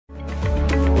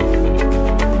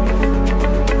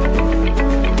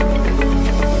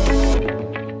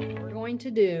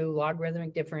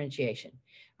logarithmic differentiation.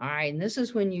 All right, and this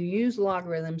is when you use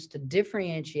logarithms to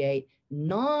differentiate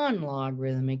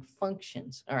non-logarithmic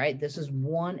functions. All right, this is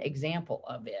one example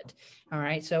of it. All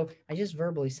right, so I just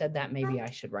verbally said that. Maybe I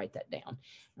should write that down.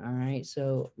 All right,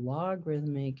 so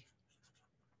logarithmic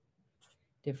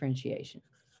differentiation.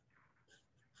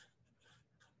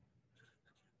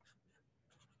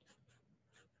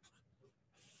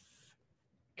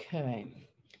 Okay,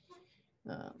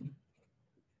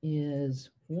 is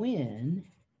when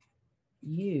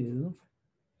you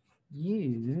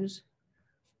use,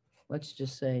 let's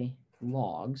just say,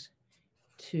 logs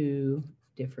to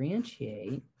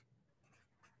differentiate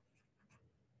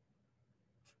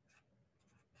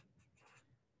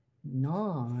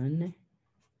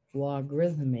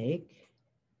non-logarithmic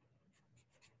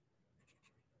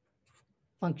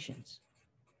functions.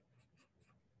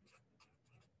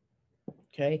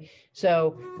 Okay,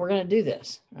 so we're going to do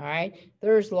this. All right,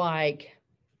 there's like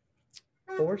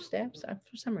 4 steps.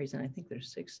 For some reason, I think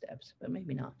there's 6 steps, but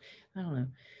maybe not. I don't know.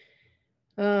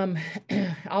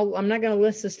 I'm not going to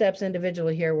list the steps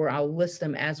individually here, where I'll list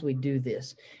them as we do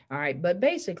this. All right, but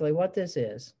basically what this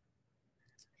is,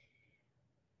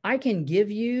 I can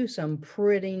give you some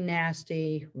pretty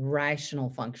nasty rational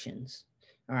functions.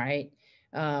 All right.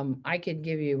 I could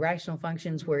give you rational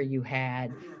functions where you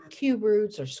had cube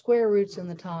roots or square roots in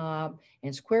the top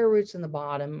and square roots in the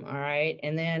bottom. All right.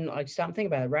 And then like stop and think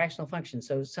about it, rational functions.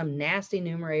 So some nasty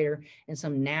numerator and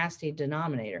some nasty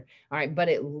denominator. All right. But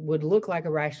it would look like a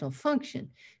rational function.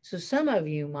 So some of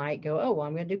you might go, oh, well,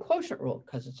 I'm going to do quotient rule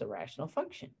because it's a rational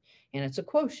function and it's a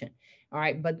quotient. All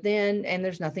right. But then, and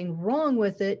there's nothing wrong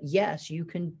with it. Yes, you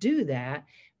can do that.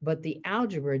 But the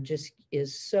algebra just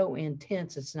is so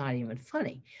intense, it's not even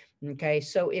funny. Okay,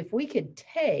 so if we could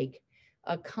take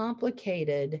a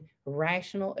complicated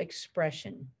rational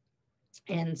expression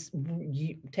and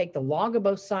you take the log of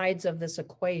both sides of this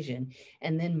equation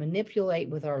and then manipulate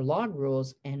with our log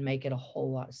rules and make it a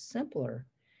whole lot simpler,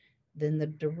 then the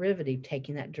derivative,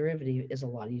 taking that derivative is a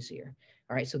lot easier.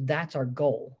 All right, so that's our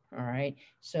goal. All right,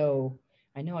 so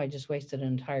I know I just wasted an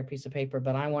entire piece of paper,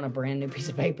 but I want a brand new piece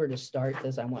of paper to start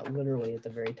this. I want literally at the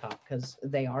very top because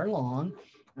they are long.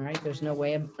 All right, there's no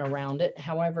way around it.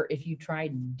 However, if you try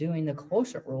doing the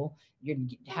quotient rule,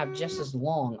 you'd have just as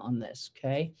long on this,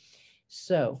 okay?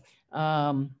 So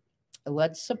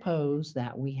let's suppose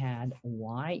that we had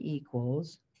y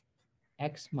equals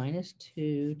x minus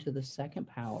 2 to the second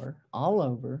power all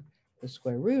over the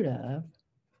square root of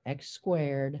x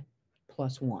squared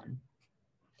plus 1.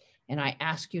 And I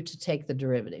ask you to take the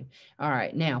derivative. All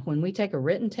right, now when we take a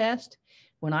written test,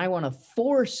 when I want to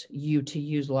force you to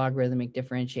use logarithmic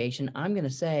differentiation, I'm going to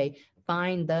say,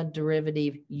 find the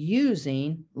derivative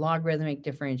using logarithmic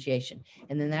differentiation.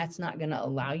 And then that's not going to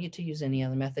allow you to use any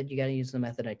other method. You got to use the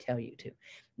method I tell you to.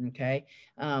 Okay,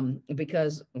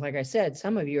 because like I said,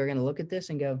 some of you are going to look at this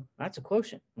and go, that's a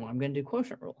quotient. Well, I'm going to do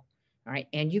quotient rule. All right,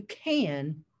 and you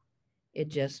can. It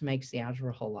just makes the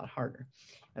algebra a whole lot harder.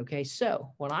 Okay,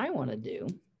 so what I want to do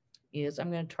is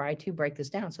I'm going to try to break this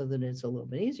down so that it's a little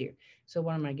bit easier. So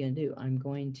what am I going to do? I'm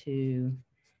going to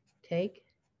take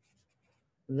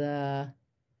the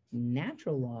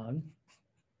natural log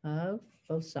of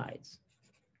both sides.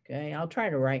 Okay, I'll try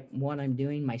to write what I'm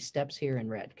doing, my steps here in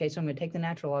red. Okay, so I'm going to take the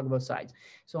natural log of both sides.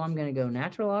 So I'm going to go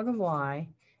natural log of y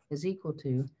is equal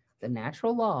to the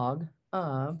natural log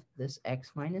of this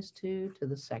x minus 2 to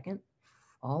the second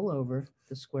all over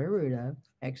the square root of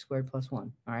x squared plus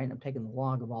 1. All right, I'm taking the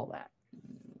log of all that.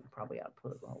 Probably ought to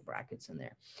put little brackets in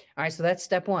there. All right, so that's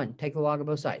step 1. Take the log of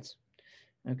both sides.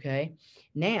 Okay,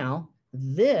 now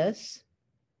this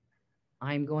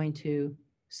I'm going to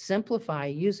simplify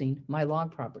using my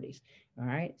log properties. All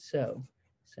right, so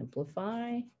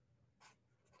simplify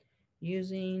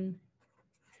using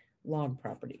log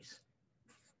properties.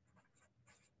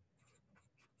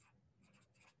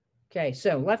 Okay,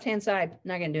 so left-hand side,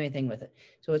 not going to do anything with it.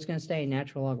 So it's going to stay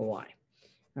natural log of y.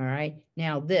 All right,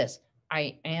 now this,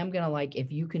 I am going to like, if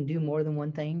you can do more than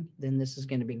one thing, then this is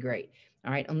going to be great.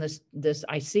 All right, on this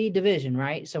I see division,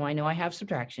 right? So I know I have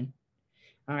subtraction.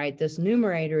 All right, this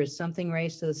numerator is something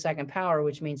raised to the second power,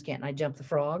 which means can't I jump the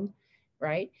frog,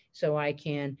 right? So I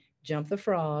can jump the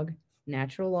frog,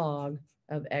 natural log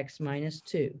of x minus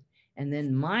 2. And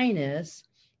then minus,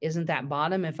 isn't that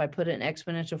bottom? If I put it in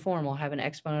exponential form, I'll have an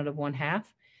exponent of 1/2.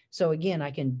 So again,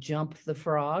 I can jump the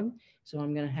frog. So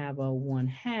I'm going to have a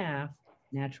 1/2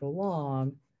 natural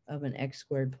log of an x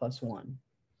squared plus 1.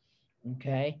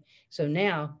 Okay, so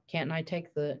now can't I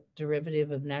take the derivative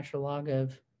of natural log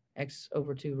of x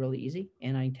over 2 really easy?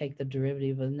 And I take the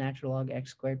derivative of natural log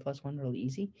x squared plus 1 really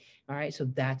easy. All right, so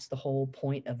that's the whole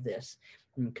point of this.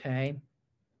 Okay,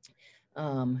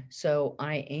 So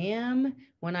I am,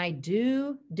 when I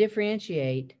do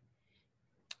differentiate,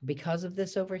 because of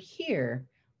this over here,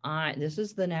 this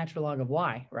is the natural log of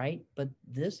y, right? But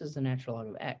this is the natural log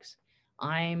of x.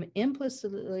 I'm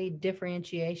implicitly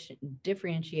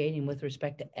differentiating with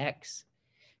respect to x.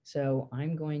 So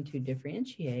I'm going to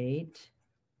differentiate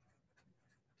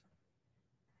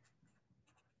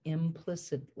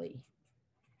implicitly.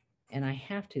 And I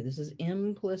have to. This is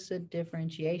implicit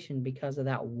differentiation because of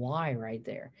that y right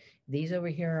there. These over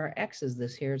here are x's.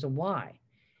 This here is a y.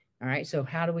 All right, so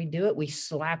how do we do it? We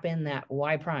slap in that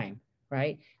y prime,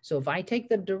 right? So if I take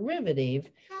the derivative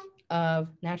of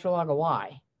natural log of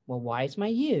y, well, y is my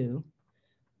u,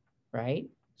 right?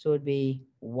 So it'd be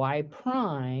y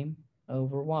prime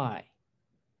over y.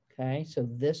 Okay, so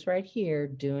this right here,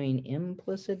 doing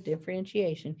implicit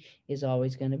differentiation, is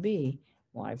always going to be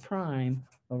y prime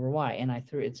over y. And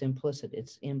it's implicit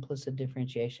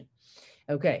differentiation.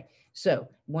 Okay, so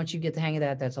once you get the hang of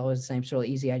that, that's always the same. It's really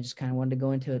easy. I just kind of wanted to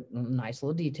go into a nice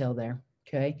little detail there.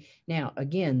 Okay, now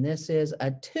again, this is a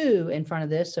 2 in front of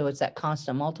this, so it's that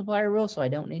constant multiplier rule, so I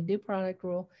don't need to do product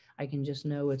rule. I can just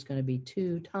know it's going to be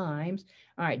 2 times.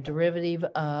 All right, derivative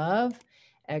of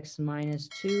x minus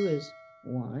 2 is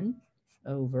 1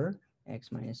 over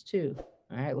x minus 2.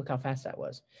 All right, look how fast that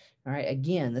was. All right,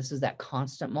 again, this is that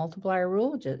constant multiplier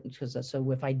rule,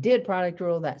 so if I did product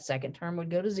rule, that second term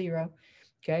would go to 0.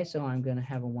 Okay, so I'm going to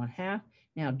have a 1/2.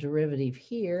 Now, derivative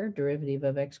here, derivative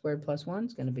of x squared plus 1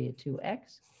 is going to be a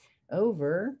 2x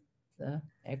over the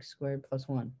x squared plus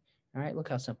 1. All right, look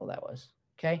how simple that was.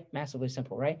 Okay, massively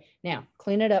simple, right? Now,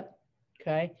 clean it up.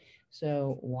 Okay,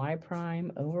 so y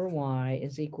prime over y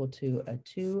is equal to a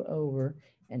 2 over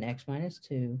an x minus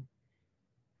 2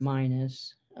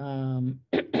 minus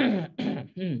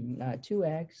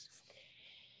 2x.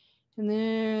 And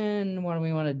then what do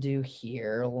we want to do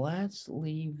here? Let's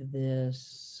leave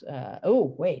this.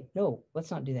 Oh, wait, no,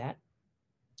 let's not do that.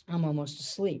 I'm almost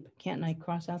asleep. Can't I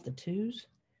cross out the 2's?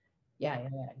 Yeah.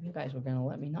 You guys were going to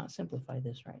let me not simplify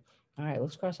this, right? All right,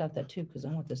 let's cross out that 2 because I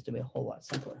want this to be a whole lot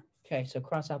simpler. Okay, so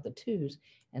cross out the 2's,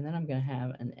 and then I'm going to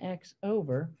have an x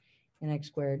over an x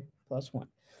squared plus 1.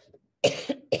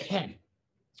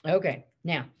 Okay,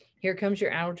 now here comes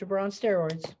your algebra on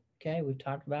steroids. Okay, we've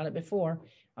talked about it before.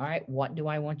 All right, what do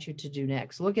I want you to do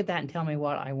next? Look at that and tell me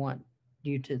what I want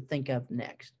you to think of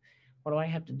next. What do I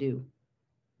have to do?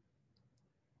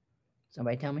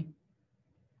 Somebody tell me.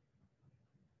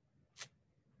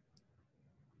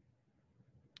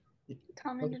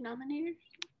 Common denominators?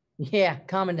 Yeah,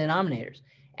 common denominators.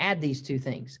 Add these two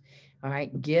things. All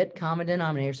right, get common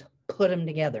denominators, put them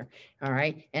together. All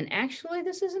right, and actually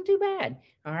this isn't too bad.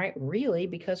 All right, really,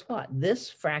 because what? This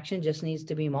fraction just needs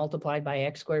to be multiplied by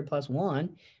x squared plus 1.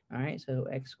 All right, so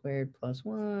x squared plus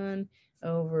 1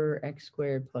 over x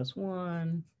squared plus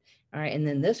 1. All right, and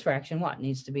then this fraction, what?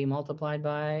 Needs to be multiplied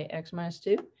by x minus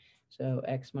 2. So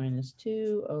x minus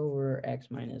 2 over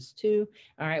x minus 2.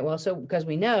 All right, well, so because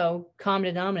we know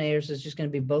common denominators is just going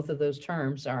to be both of those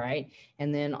terms, all right,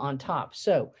 and then on top.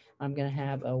 So I'm going to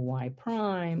have a y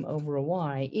prime over a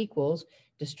y equals,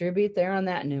 distribute there on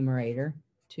that numerator,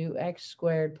 2x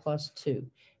squared plus 2,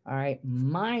 all right,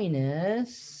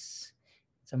 minus,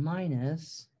 it's a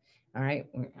minus, all right,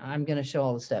 I'm going to show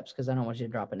all the steps because I don't want you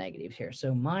to drop a negative here.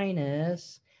 So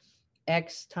minus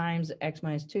x times x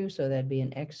minus 2, so that'd be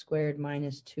an x squared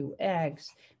minus 2x.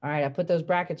 All right, I put those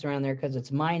brackets around there because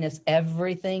it's minus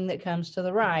everything that comes to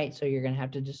the right, so you're going to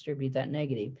have to distribute that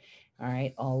negative. All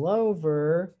right, all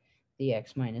over the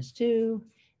x minus 2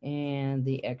 and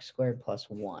the x squared plus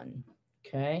 1.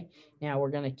 Okay, now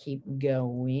we're going to keep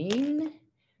going.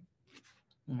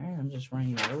 All right, I'm just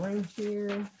running out of room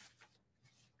here.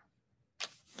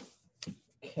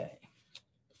 Okay.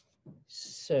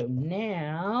 So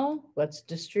now let's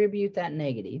distribute that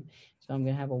negative. So I'm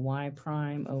going to have a y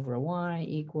prime over a y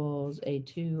equals a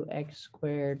 2x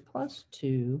squared plus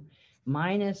 2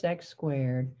 minus x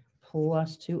squared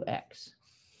plus 2x.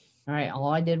 All right,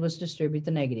 all I did was distribute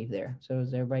the negative there. So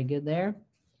is everybody good there?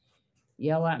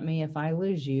 Yell at me if I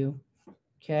lose you.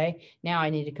 Okay, now I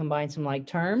need to combine some like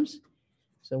terms.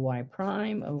 So y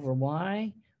prime over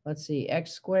y. Let's see,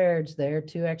 x squared's there,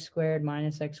 2x squared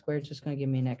minus x squared is just going to give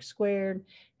me an x squared.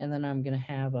 And then I'm going to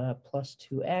have a plus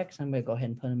 2x. I'm going to go ahead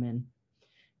and put them in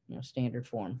standard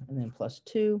form. And then plus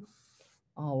 2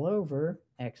 all over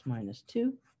x minus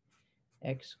 2,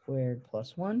 x squared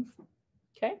plus 1.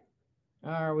 Okay,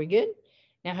 are we good?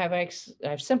 Now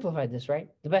I've simplified this, right?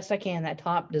 The best I can. That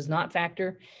top does not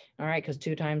factor, all right, because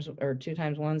 2 times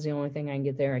 1 is the only thing I can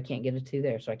get there. I can't get a 2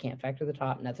 there, so I can't factor the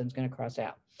top. Nothing's going to cross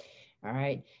out. All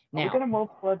right. Now, are we Now, going to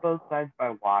multiply both sides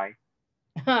by y?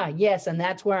 Yes, and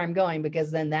that's where I'm going,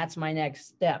 because then that's my next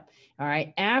step. All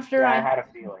right. After Yeah, I I had a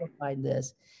have feeling. simplified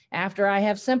this, after I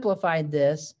have simplified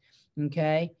this,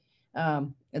 okay,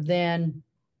 then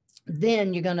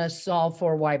you're going to solve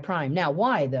for y prime. Now,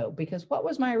 why though? Because what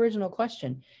was my original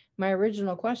question? My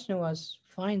original question was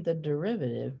find the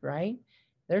derivative, right?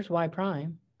 There's y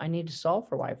prime. I need to solve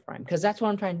for y prime because that's what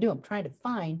I'm trying to do. I'm trying to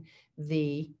find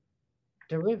the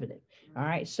derivative. All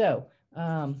right. So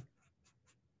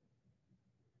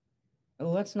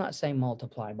let's not say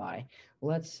multiply by.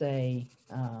 Let's say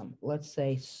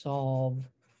solve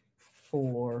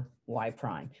for y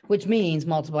prime, which means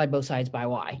multiply both sides by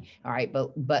y. All right,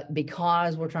 but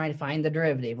because we're trying to find the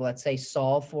derivative, let's say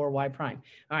solve for y prime.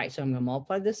 All right, so I'm going to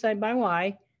multiply this side by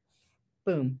y.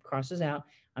 Boom, crosses out.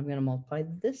 I'm going to multiply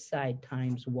this side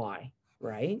times y,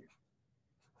 right?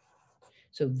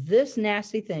 So this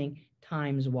nasty thing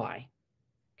times y.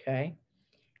 Okay,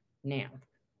 now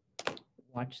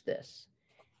watch this.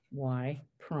 Y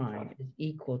prime is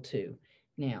equal to.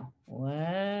 Now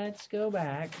let's go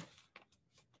back.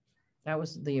 That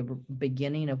was the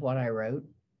beginning of what I wrote,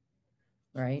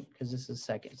 right? Because this is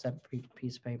second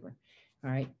piece of paper.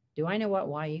 All right. Do I know what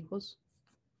y equals?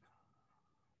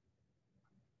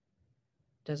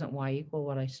 Doesn't y equal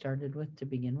what I started with to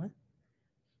begin with?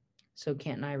 So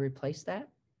can't I replace that?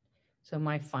 So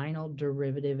my final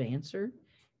derivative answer,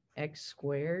 x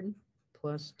squared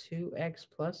plus 2x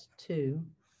plus 2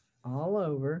 all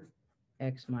over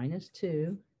x minus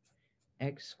 2,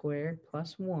 x squared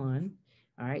plus 1.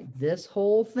 All right, this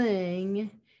whole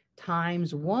thing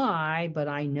times y, but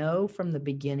I know from the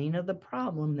beginning of the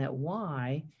problem that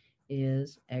y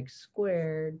is x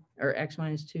squared, or x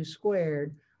minus 2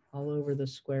 squared, all over the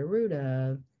square root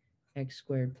of x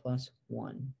squared plus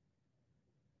 1.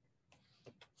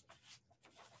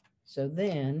 So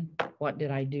then what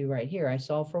did I do right here? I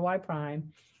solve for y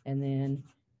prime and then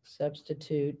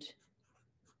substitute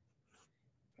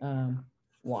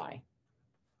y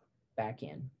back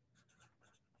in.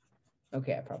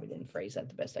 Okay, I probably didn't phrase that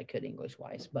the best I could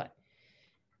English-wise, but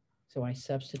so I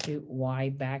substitute y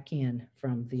back in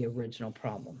from the original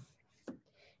problem.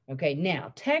 Okay,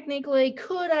 now technically,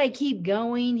 could I keep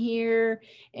going here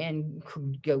and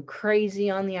go crazy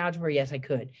on the algebra? Yes, I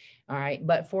could. All right,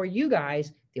 but for you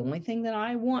guys, the only thing that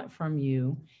I want from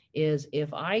you is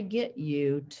if I get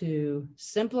you to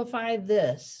simplify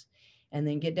this and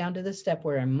then get down to the step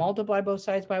where I multiply both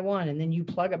sides by 1 and then you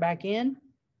plug it back in,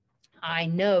 I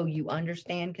know you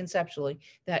understand conceptually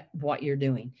that what you're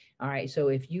doing. All right. So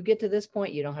if you get to this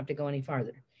point, you don't have to go any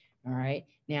farther. All right.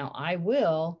 Now I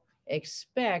will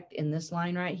expect in this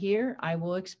line right here, I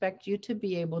will expect you to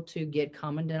be able to get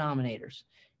common denominators.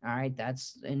 All right.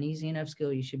 That's an easy enough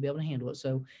skill. You should be able to handle it.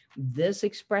 So this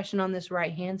expression on this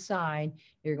right-hand side,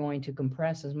 you're going to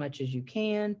compress as much as you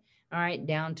can. All right.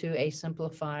 Down to a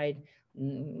simplified,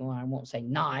 well, I won't say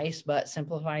nice, but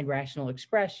simplified rational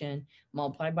expression,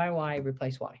 multiply by y,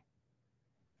 replace y.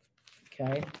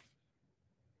 Okay.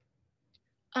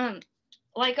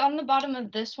 Like on the bottom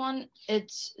of this one,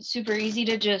 it's super easy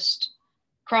to just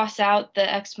cross out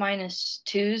the x minus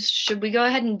 2's. Should we go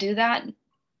ahead and do that?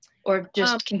 Or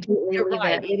just completely You're leave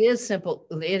right. it? It is simple.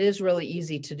 It is really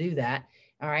easy to do that.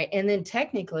 All right. And then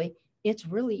technically, it's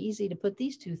really easy to put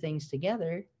these two things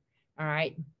together. All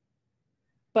right.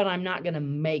 But I'm not going to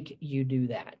make you do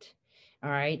that.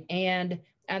 All right. And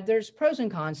there's pros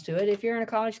and cons to it. If you're in a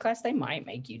college class, they might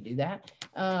make you do that.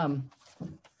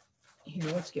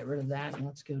 Here, let's get rid of that and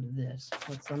let's go to this.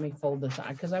 Let me fold this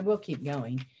on because I will keep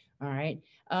going. All right.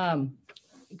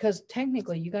 Because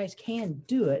technically you guys can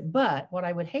do it, but what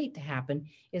I would hate to happen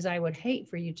is I would hate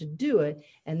for you to do it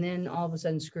and then all of a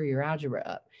sudden screw your algebra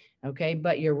up. Okay,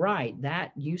 but you're right,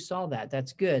 that you saw that.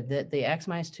 That's good that the x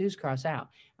minus 2's cross out.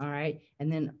 All right, and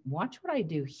then watch what I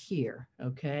do here.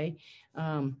 Okay,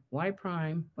 y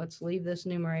prime, let's leave this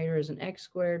numerator as an x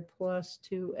squared plus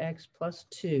 2x plus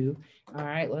 2. All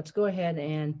right, let's go ahead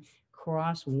and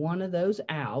cross one of those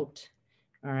out.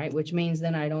 All right, which means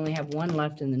then I'd only have one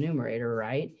left in the numerator,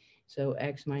 right? So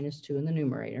x minus 2 in the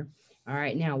numerator. All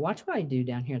right, now watch what I do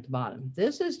down here at the bottom.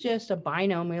 This is just a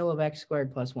binomial of x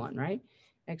squared plus 1, right?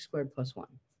 X squared plus 1.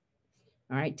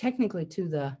 All right, technically to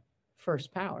the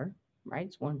first power, right?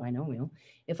 It's one binomial.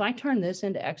 If I turn this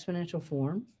into exponential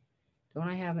form, don't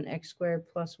I have an x squared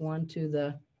plus 1 to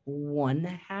the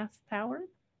 1/2 power,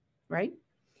 right?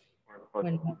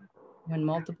 When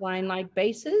multiplying like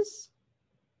bases,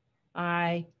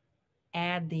 I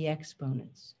add the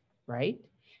exponents, right?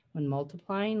 When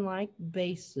multiplying like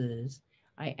bases,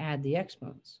 I add the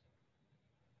exponents.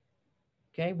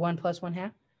 Okay, 1 plus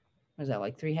 1/2. What is that,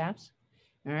 like 3 halves?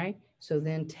 All right, so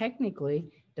then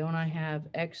technically don't I have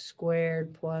x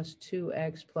squared plus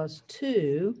 2x plus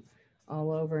 2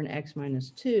 all over an x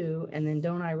minus 2? And then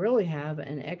don't I really have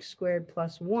an x squared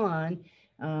plus 1,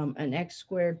 an x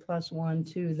squared plus 1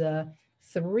 to the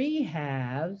 3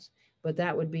 halves, but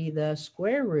that would be the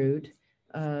square root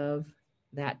of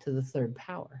that to the third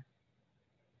power.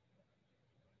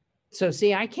 So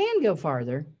see, I can go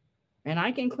farther and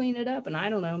I can clean it up. And I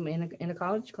don't know, in a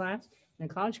college class, in a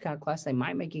college calc class, they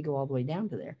might make you go all the way down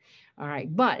to there. All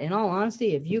right. But in all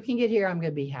honesty, if you can get here, I'm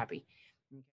going to be happy.